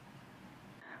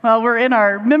Well, we're in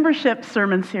our membership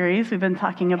sermon series. We've been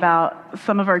talking about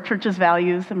some of our church's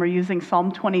values, and we're using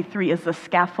Psalm 23 as the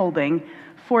scaffolding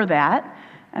for that.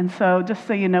 And so just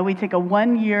so you know, we take a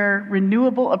one-year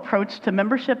renewable approach to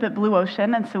membership at Blue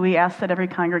Ocean, and so we ask that every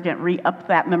congregant re-up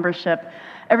that membership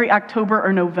every October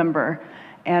or November.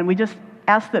 And we just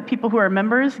ask that people who are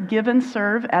members give and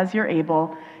serve as you're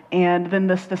able. And then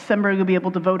this December, you'll be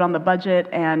able to vote on the budget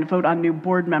and vote on new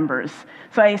board members.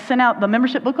 So I sent out the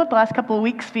membership booklet the last couple of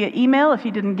weeks via email. If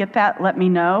you didn't get that, let me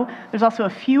know. There's also a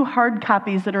few hard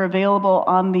copies that are available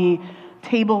on the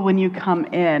table when you come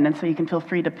in, and so you can feel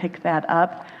free to pick that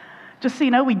up. Just so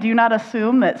you know, we do not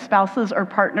assume that spouses or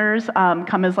partners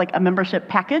come as like a membership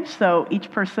package, so each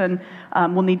person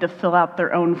will need to fill out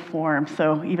their own form.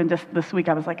 So even just this week,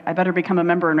 I was like, I better become a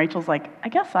member, and Rachel's like, I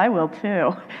guess I will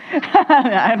too.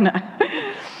 I'm not.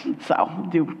 So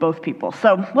do both people.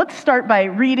 So let's start by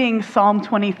reading Psalm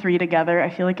 23 together. I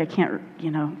feel like I can't,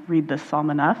 read this psalm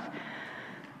enough.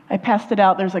 I passed it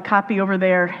out. There's a copy over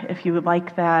there if you would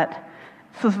like that.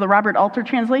 This is the Robert Alter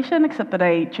translation, except that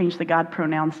I changed the God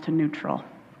pronouns to neutral.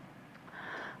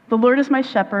 The Lord is my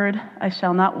shepherd, I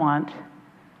shall not want.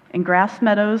 In grass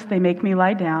meadows they make me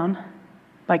lie down.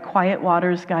 By quiet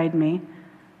waters guide me.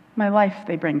 My life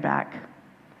they bring back.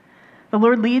 The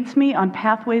Lord leads me on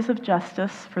pathways of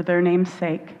justice for their name's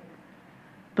sake.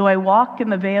 Though I walk in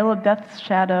the vale of death's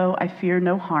shadow, I fear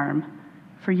no harm,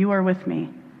 for you are with me.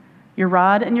 Your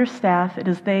rod and your staff, it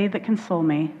is they that console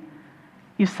me.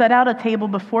 You set out a table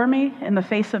before me in the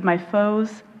face of my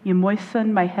foes. You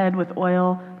moisten my head with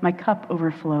oil. My cup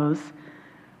overflows.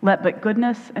 Let but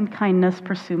goodness and kindness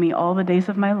pursue me all the days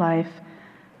of my life,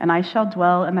 and I shall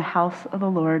dwell in the house of the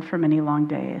Lord for many long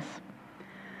days.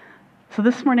 So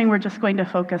this morning we're just going to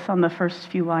focus on the first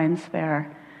few lines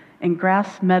there. In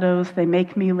grass meadows they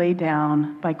make me lay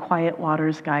down. By quiet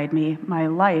waters guide me. My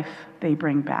life they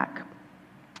bring back.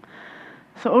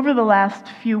 So over the last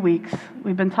few weeks,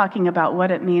 we've been talking about what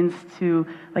it means to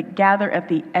gather at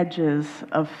the edges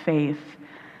of faith,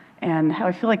 and how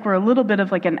I feel like we're a little bit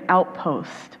of an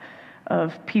outpost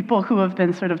of people who have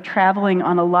been sort of traveling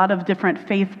on a lot of different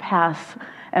faith paths,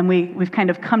 and we've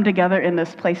kind of come together in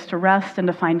this place to rest and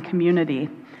to find community.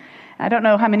 I don't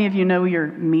know how many of you know your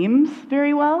memes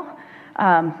very well,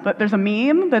 but there's a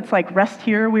meme that's like, "Rest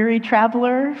here, weary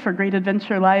traveler, for great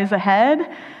adventure lies ahead."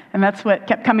 And that's what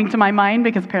kept coming to my mind,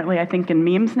 because apparently I think in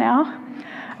memes now.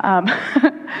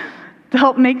 To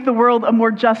help make the world a more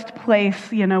just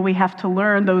place, we have to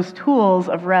learn those tools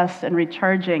of rest and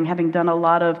recharging. Having done a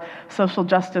lot of social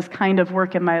justice kind of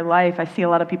work in my life, I see a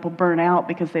lot of people burn out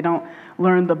because they don't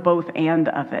learn the both and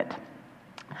of it.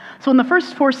 So in the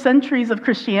first 4 centuries of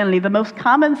Christianity, the most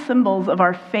common symbols of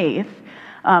our faith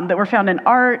that were found in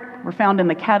art, were found in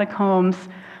the catacombs,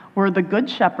 were the Good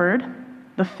Shepherd,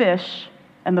 the fish,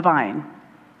 and the vine.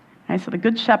 So the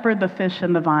Good Shepherd, the fish,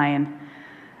 and the vine.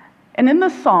 And in the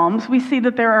Psalms, we see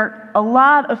that there are a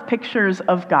lot of pictures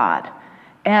of God,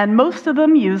 and most of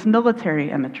them use military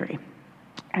imagery.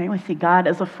 We see God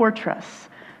as a fortress,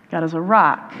 God as a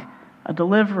rock, a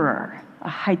deliverer, a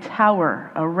high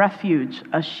tower, a refuge,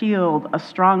 a shield, a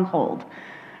stronghold.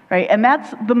 And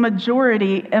that's the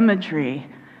majority imagery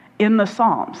in the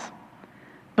Psalms.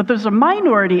 But there's a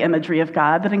minority imagery of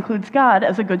God that includes God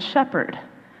as a good shepherd,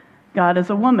 God as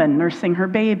a woman nursing her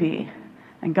baby,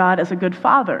 and God as a good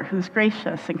father who's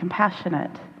gracious and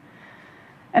compassionate.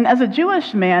 And as a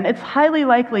Jewish man, it's highly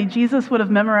likely Jesus would have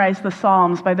memorized the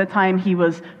Psalms by the time he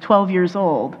was 12 years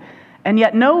old. And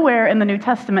yet nowhere in the New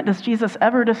Testament does Jesus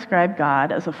ever describe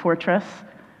God as a fortress,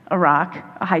 a rock,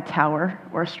 a high tower,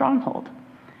 or a stronghold.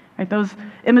 Those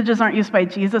images aren't used by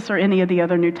Jesus or any of the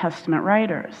other New Testament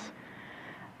writers.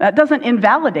 That doesn't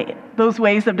invalidate those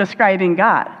ways of describing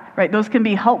God. Those can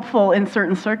be helpful in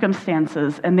certain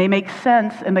circumstances, and they make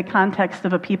sense in the context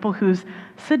of a people whose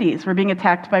cities were being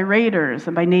attacked by raiders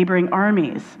and by neighboring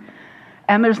armies.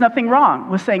 And there's nothing wrong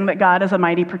with saying that God is a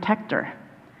mighty protector.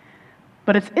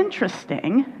 But it's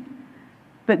interesting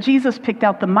that Jesus picked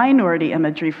out the minority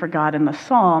imagery for God in the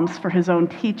Psalms for his own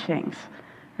teachings.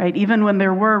 Even when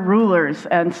there were rulers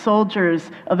and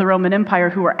soldiers of the Roman Empire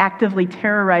who were actively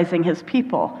terrorizing his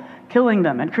people, killing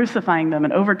them and crucifying them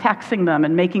and overtaxing them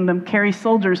and making them carry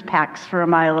soldiers' packs for a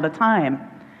mile at a time.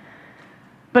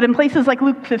 But in places like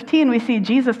Luke 15, we see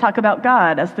Jesus talk about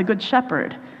God as the Good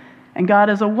Shepherd, and God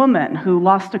as a woman who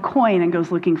lost a coin and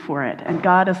goes looking for it, and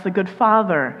God as the good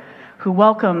father who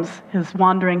welcomes his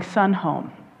wandering son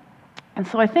home. And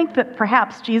so I think that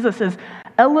perhaps Jesus is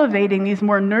elevating these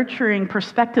more nurturing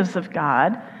perspectives of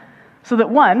God so that,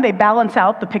 one, they balance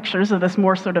out the pictures of this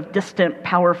more sort of distant,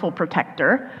 powerful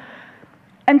protector,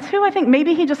 And two, I think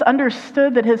maybe he just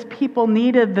understood that his people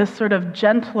needed this sort of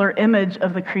gentler image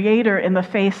of the Creator in the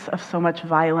face of so much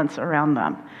violence around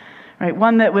them, right?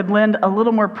 One that would lend a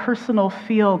little more personal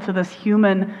feel to this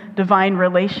human-divine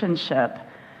relationship.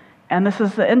 And this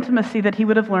is the intimacy that he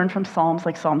would have learned from Psalms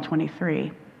like Psalm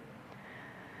 23.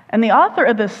 And the author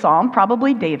of this psalm,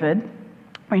 probably David,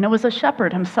 was a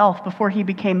shepherd himself before he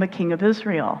became the king of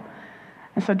Israel.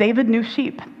 And so David knew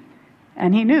sheep.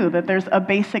 And he knew that there's a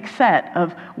basic set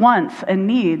of wants and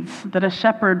needs that a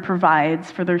shepherd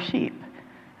provides for their sheep,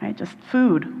 right? Just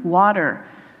food, water,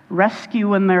 rescue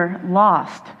when they're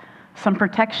lost, some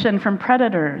protection from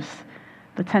predators,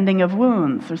 the tending of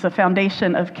wounds. There's a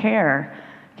foundation of care.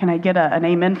 Can I get an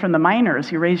amen from the miners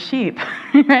who raise sheep,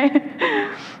 right?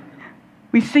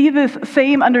 We see this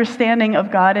same understanding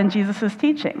of God in Jesus'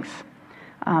 teachings.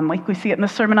 Like we see it in the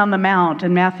Sermon on the Mount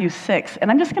in Matthew 6. And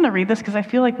I'm just going to read this because I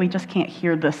feel like we just can't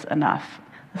hear this enough.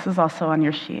 This is also on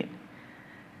your sheet.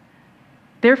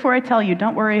 Therefore I tell you,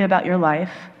 don't worry about your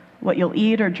life, what you'll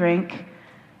eat or drink,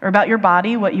 or about your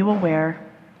body, what you will wear.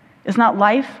 Is not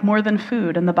life more than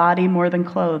food, and the body more than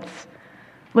clothes?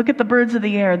 Look at the birds of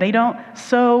the air. They don't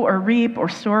sow or reap or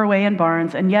store away in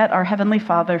barns, and yet our heavenly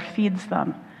Father feeds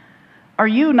them. Are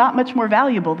you not much more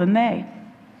valuable than they?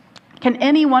 Can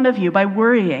any one of you, by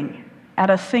worrying,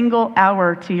 add a single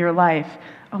hour to your life?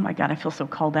 Oh my God, I feel so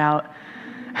called out.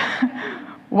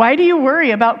 Why do you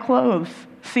worry about clothes?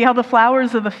 See how the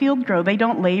flowers of the field grow. They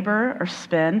don't labor or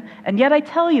spin. And yet I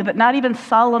tell you that not even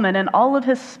Solomon in all of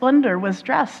his splendor was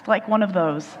dressed like one of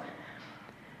those.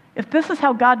 If this is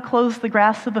how God clothes the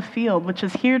grass of the field, which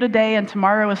is here today and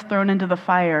tomorrow is thrown into the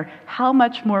fire, how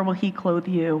much more will he clothe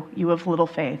you, you of little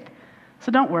faith?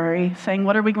 So don't worry, saying,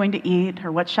 what are we going to eat?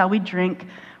 Or what shall we drink?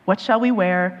 What shall we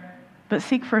wear? But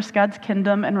seek first God's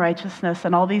kingdom and righteousness,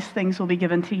 and all these things will be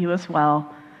given to you as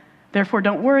well. Therefore,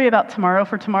 don't worry about tomorrow,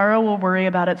 for tomorrow will worry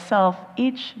about itself.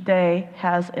 Each day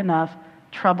has enough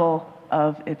trouble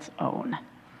of its own.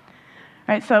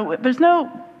 Right, so there's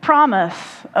no promise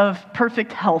of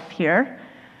perfect health here.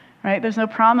 Right? There's no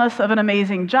promise of an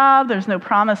amazing job. There's no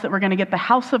promise that we're going to get the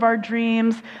house of our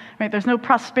dreams. Right? There's no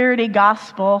prosperity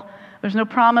gospel. There's no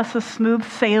promise of smooth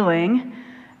sailing.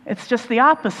 It's just the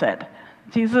opposite.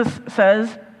 Jesus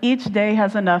says each day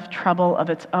has enough trouble of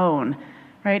its own,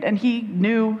 right? And he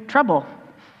knew trouble.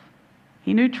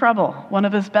 He knew trouble. One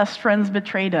of his best friends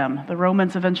betrayed him. The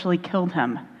Romans eventually killed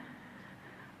him.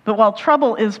 But while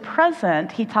trouble is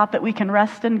present, he taught that we can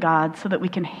rest in God so that we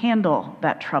can handle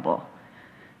that trouble.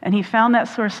 And he found that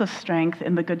source of strength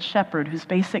in the Good Shepherd, whose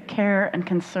basic care and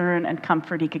concern and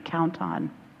comfort he could count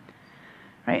on.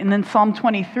 Right? And then Psalm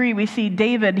 23, we see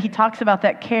David, he talks about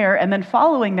that care, and then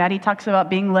following that, he talks about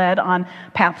being led on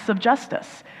paths of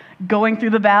justice, going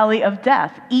through the valley of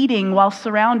death, eating while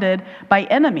surrounded by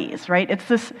enemies, right? It's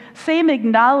this same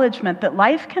acknowledgement that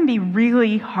life can be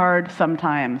really hard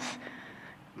sometimes.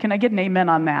 Can I get an amen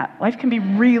on that? Life can be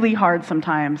really hard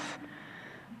sometimes.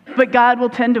 But God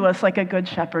will tend to us like a good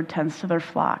shepherd tends to their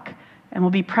flock, and will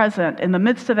be present in the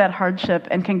midst of that hardship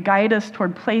and can guide us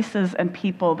toward places and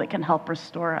people that can help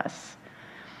restore us.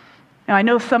 Now, I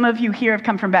know some of you here have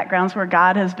come from backgrounds where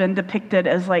God has been depicted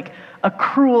as like a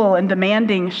cruel and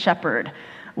demanding shepherd,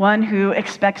 one who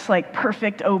expects like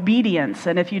perfect obedience,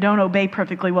 and if you don't obey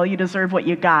perfectly, well, you deserve what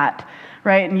you got,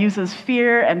 right? And uses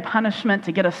fear and punishment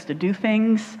to get us to do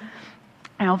things.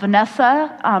 Now,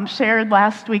 Vanessa shared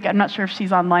last week, I'm not sure if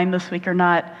she's online this week or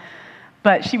not,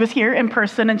 but she was here in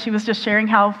person, and she was just sharing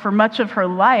how for much of her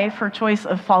life, her choice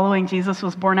of following Jesus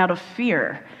was born out of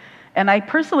fear. And I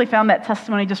personally found that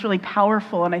testimony just really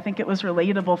powerful, and I think it was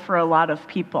relatable for a lot of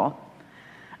people.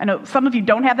 I know some of you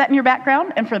don't have that in your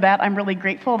background, and for that I'm really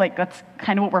grateful. Like that's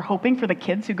kind of what we're hoping for the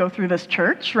kids who go through this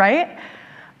church, right?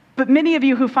 But many of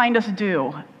you who find us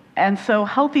do. And so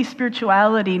healthy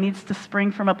spirituality needs to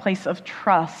spring from a place of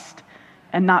trust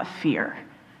and not fear.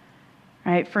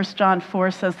 Right? 1 John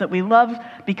 4 says that we love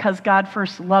because God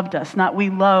first loved us, not we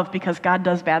love because God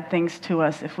does bad things to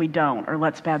us if we don't, or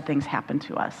lets bad things happen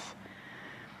to us.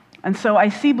 And so I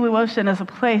see Blue Ocean as a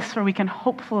place where we can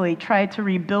hopefully try to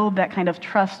rebuild that kind of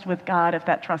trust with God if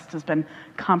that trust has been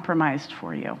compromised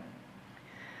for you.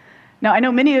 Now, I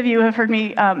know many of you have heard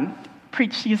me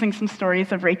preach using some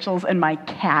stories of Rachel's and my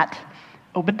cat,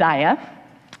 Obadiah,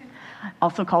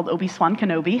 also called Obi-Swan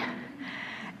Kenobi.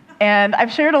 And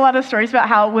I've shared a lot of stories about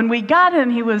how when we got him,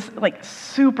 he was like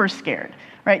super scared,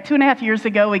 right? 2.5 years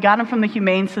ago, we got him from the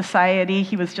Humane Society.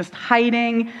 He was just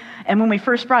hiding. And when we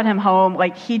first brought him home,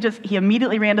 like he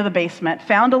immediately ran to the basement,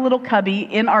 found a little cubby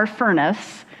in our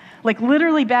furnace, like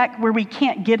literally back where we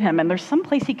can't get him. And there's some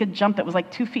place he could jump that was like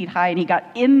 2 feet high, and he got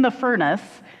in the furnace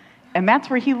And that's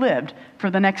where he lived for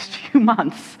the next few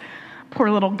months. Poor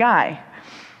little guy.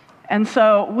 And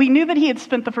so we knew that he had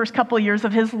spent the first couple of years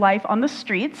of his life on the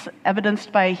streets,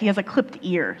 evidenced by he has a clipped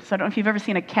ear. So I don't know if you've ever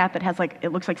seen a cat that has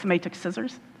it looks like somebody took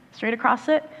scissors straight across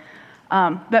it.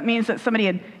 That means that somebody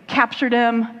had captured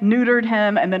him, neutered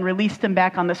him, and then released him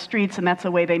back on the streets, and that's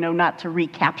a way they know not to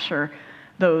recapture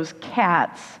those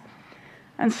cats.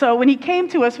 And so when he came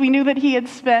to us, we knew that he had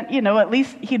spent, at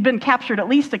least, he'd been captured at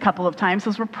least a couple of times.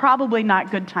 Those were probably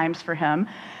not good times for him.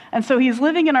 And so he's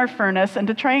living in our furnace, and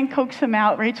to try and coax him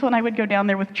out, Rachel and I would go down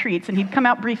there with treats, and he'd come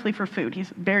out briefly for food. He's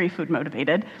very food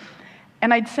motivated.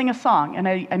 And I'd sing a song, and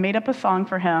I made up a song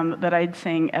for him that I'd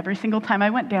sing every single time I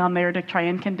went down there to try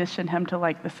and condition him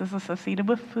to this is associated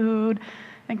with food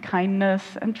and kindness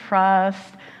and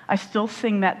trust. I still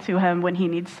sing that to him when he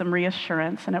needs some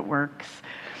reassurance, and it works.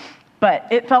 But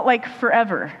it felt like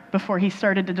forever before he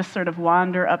started to just sort of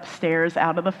wander upstairs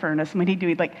out of the furnace. And when he'd do,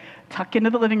 he'd tuck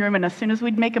into the living room, and as soon as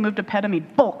we'd make a move to pet him,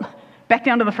 he'd bolt back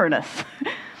down to the furnace.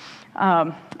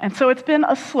 And so it's been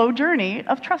a slow journey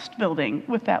of trust building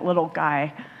with that little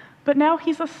guy. But now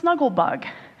he's a snuggle bug.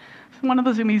 One of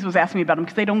the Zoomies was asking me about him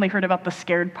because they'd only heard about the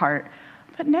scared part.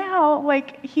 But now,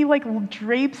 he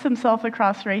drapes himself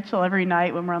across Rachel every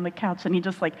night when we're on the couch, and he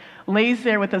just lays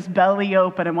there with his belly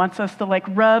open and wants us to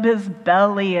rub his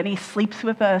belly, and he sleeps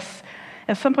with us.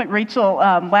 At some point, Rachel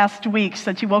last week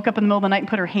said she woke up in the middle of the night and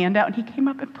put her hand out, and he came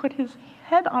up and put his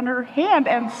head on her hand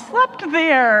and slept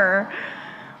there.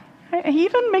 He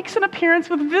even makes an appearance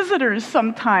with visitors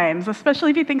sometimes,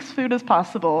 especially if he thinks food is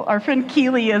possible. Our friend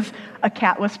Keely is a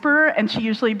cat whisperer, and she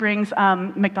usually brings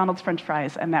McDonald's French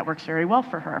fries, and that works very well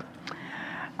for her.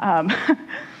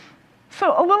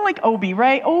 So a little like Obi,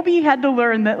 right? Obi had to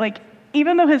learn that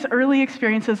even though his early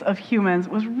experiences of humans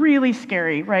was really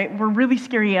scary, right? We're really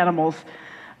scary animals,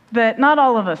 that not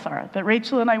all of us are. That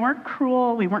Rachel and I weren't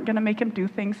cruel. We weren't going to make him do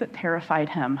things that terrified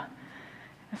him.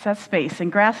 It's that space. In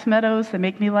grass meadows, they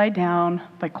make me lie down.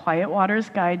 By quiet waters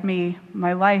guide me.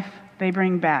 My life they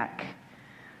bring back.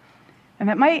 And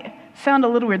that might sound a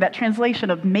little weird. That translation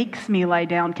of makes me lie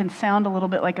down can sound a little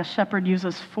bit like a shepherd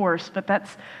uses force, but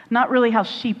that's not really how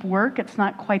sheep work. It's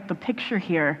not quite the picture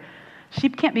here.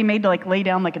 Sheep can't be made to lay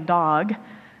down like a dog.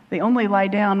 They only lie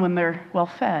down when they're well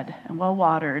fed and well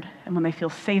watered and when they feel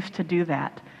safe to do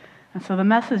that. And so the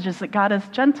message is that God is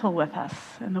gentle with us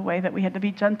in the way that we had to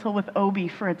be gentle with Obi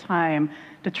for a time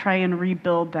to try and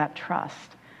rebuild that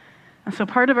trust. And so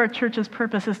part of our church's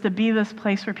purpose is to be this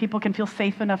place where people can feel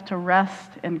safe enough to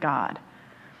rest in God.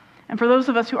 And for those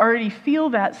of us who already feel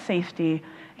that safety,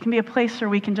 it can be a place where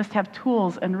we can just have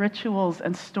tools and rituals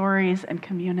and stories and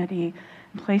community,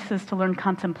 and places to learn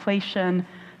contemplation,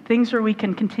 things where we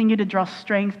can continue to draw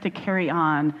strength to carry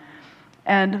on.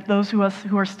 And those of us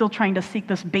who are still trying to seek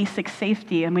this basic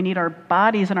safety, and we need our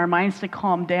bodies and our minds to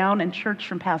calm down in church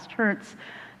from past hurts,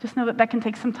 just know that that can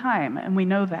take some time, and we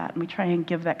know that, and we try and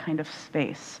give that kind of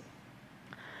space.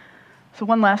 So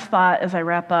one last thought as I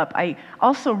wrap up. I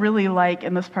also really like,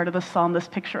 in this part of the psalm, this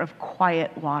picture of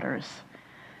quiet waters.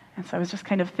 And so I was just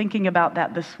kind of thinking about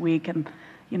that this week, and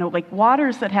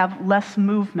waters that have less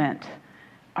movement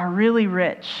are really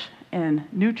rich in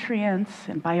nutrients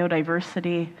and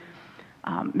biodiversity.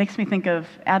 Makes me think of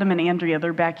Adam and Andrea,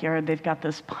 their backyard. They've got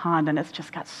this pond, and it's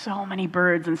just got so many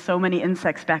birds and so many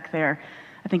insects back there.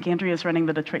 I think Andrea's running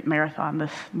the Detroit Marathon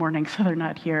this morning, so they're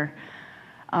not here.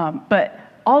 But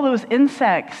all those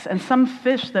insects and some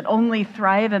fish that only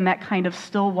thrive in that kind of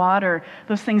still water,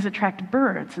 those things attract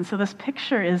birds. And so this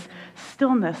picture is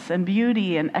stillness and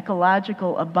beauty and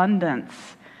ecological abundance.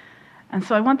 And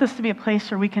so I want this to be a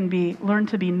place where we can learn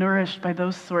to be nourished by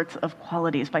those sorts of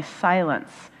qualities, by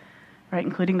silence, right,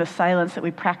 including the silence that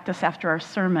we practice after our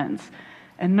sermons,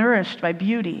 and nourished by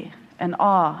beauty and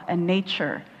awe and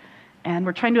nature. And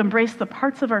we're trying to embrace the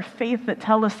parts of our faith that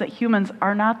tell us that humans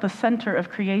are not the center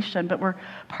of creation, but we're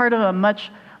part of a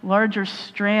much larger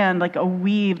strand, like a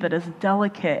weave that is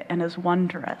delicate and is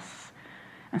wondrous.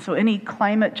 And so any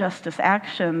climate justice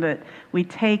action that we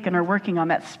take and are working on,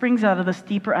 that springs out of this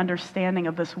deeper understanding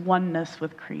of this oneness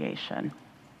with creation.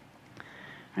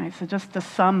 All right, so just to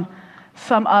sum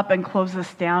up and close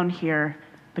this down here,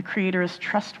 the Creator is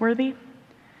trustworthy.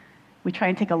 We try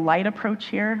and take a light approach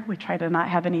here. We try to not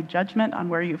have any judgment on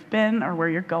where you've been or where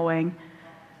you're going.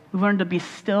 We learn to be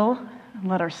still and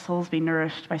let our souls be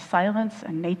nourished by silence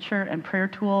and nature and prayer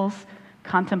tools,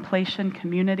 contemplation,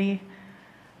 community.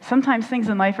 Sometimes things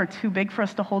in life are too big for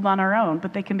us to hold on our own,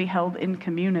 but they can be held in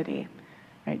community,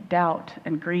 right? Doubt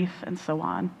and grief and so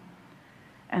on.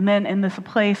 And then in this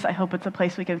place, I hope it's a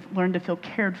place we can learn to feel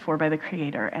cared for by the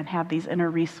Creator and have these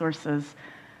inner resources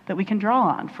that we can draw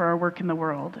on for our work in the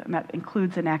world, and that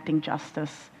includes enacting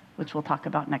justice, which we'll talk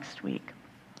about next week.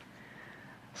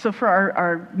 So for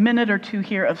our minute or two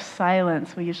here of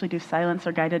silence, we usually do silence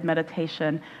or guided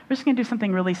meditation. We're just going to do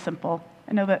something really simple.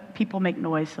 I know that people make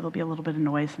noise, so there'll be a little bit of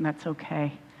noise, and that's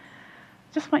okay.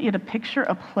 Just want you to picture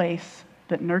a place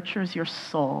that nurtures your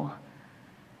soul,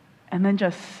 and then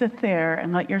just sit there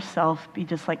and let yourself be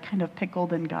just like kind of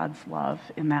pickled in God's love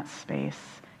in that space,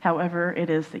 however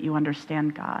it is that you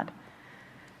understand God.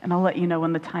 And I'll let you know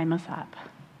when the time is up.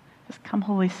 Just come,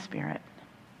 Holy Spirit.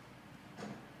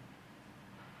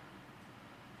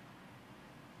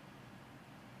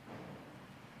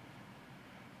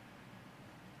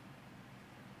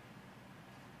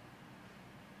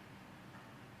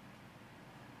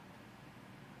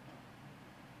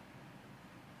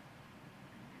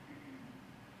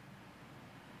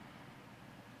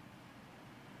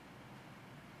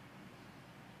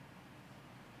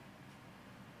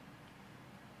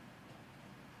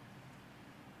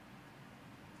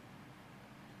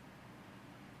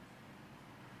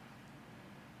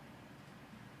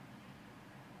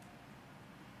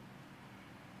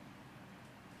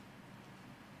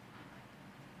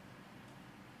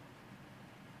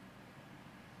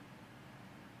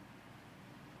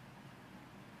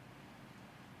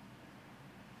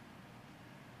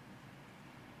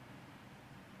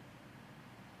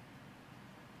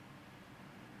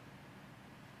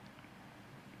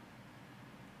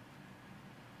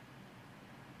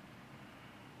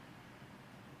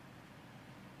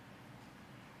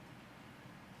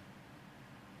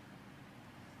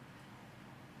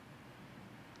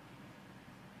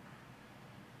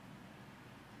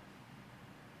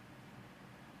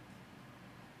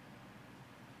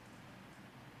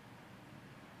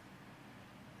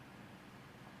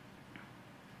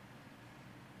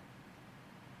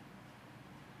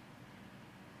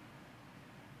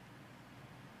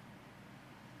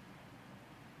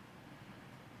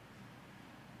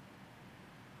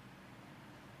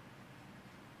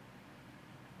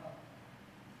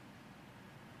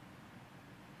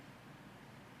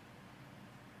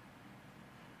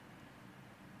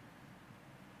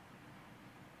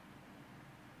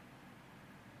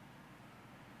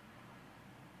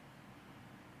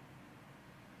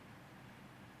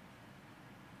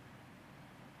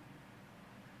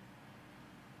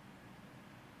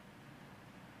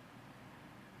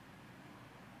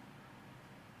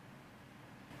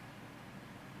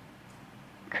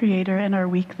 Creator, in our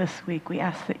week this week, we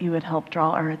ask that you would help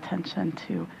draw our attention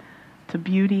to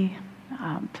beauty,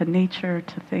 to nature,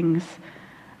 to things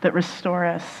that restore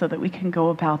us so that we can go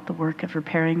about the work of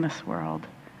repairing this world.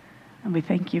 And we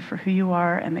thank you for who you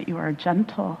are, and that you are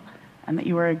gentle, and that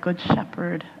you are a good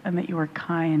shepherd, and that you are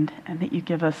kind, and that you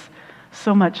give us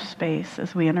so much space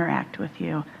as we interact with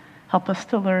you. Help us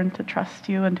to learn to trust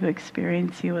you and to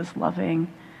experience you as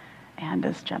loving and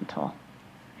as gentle.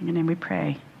 In your name we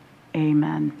pray.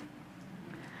 Amen.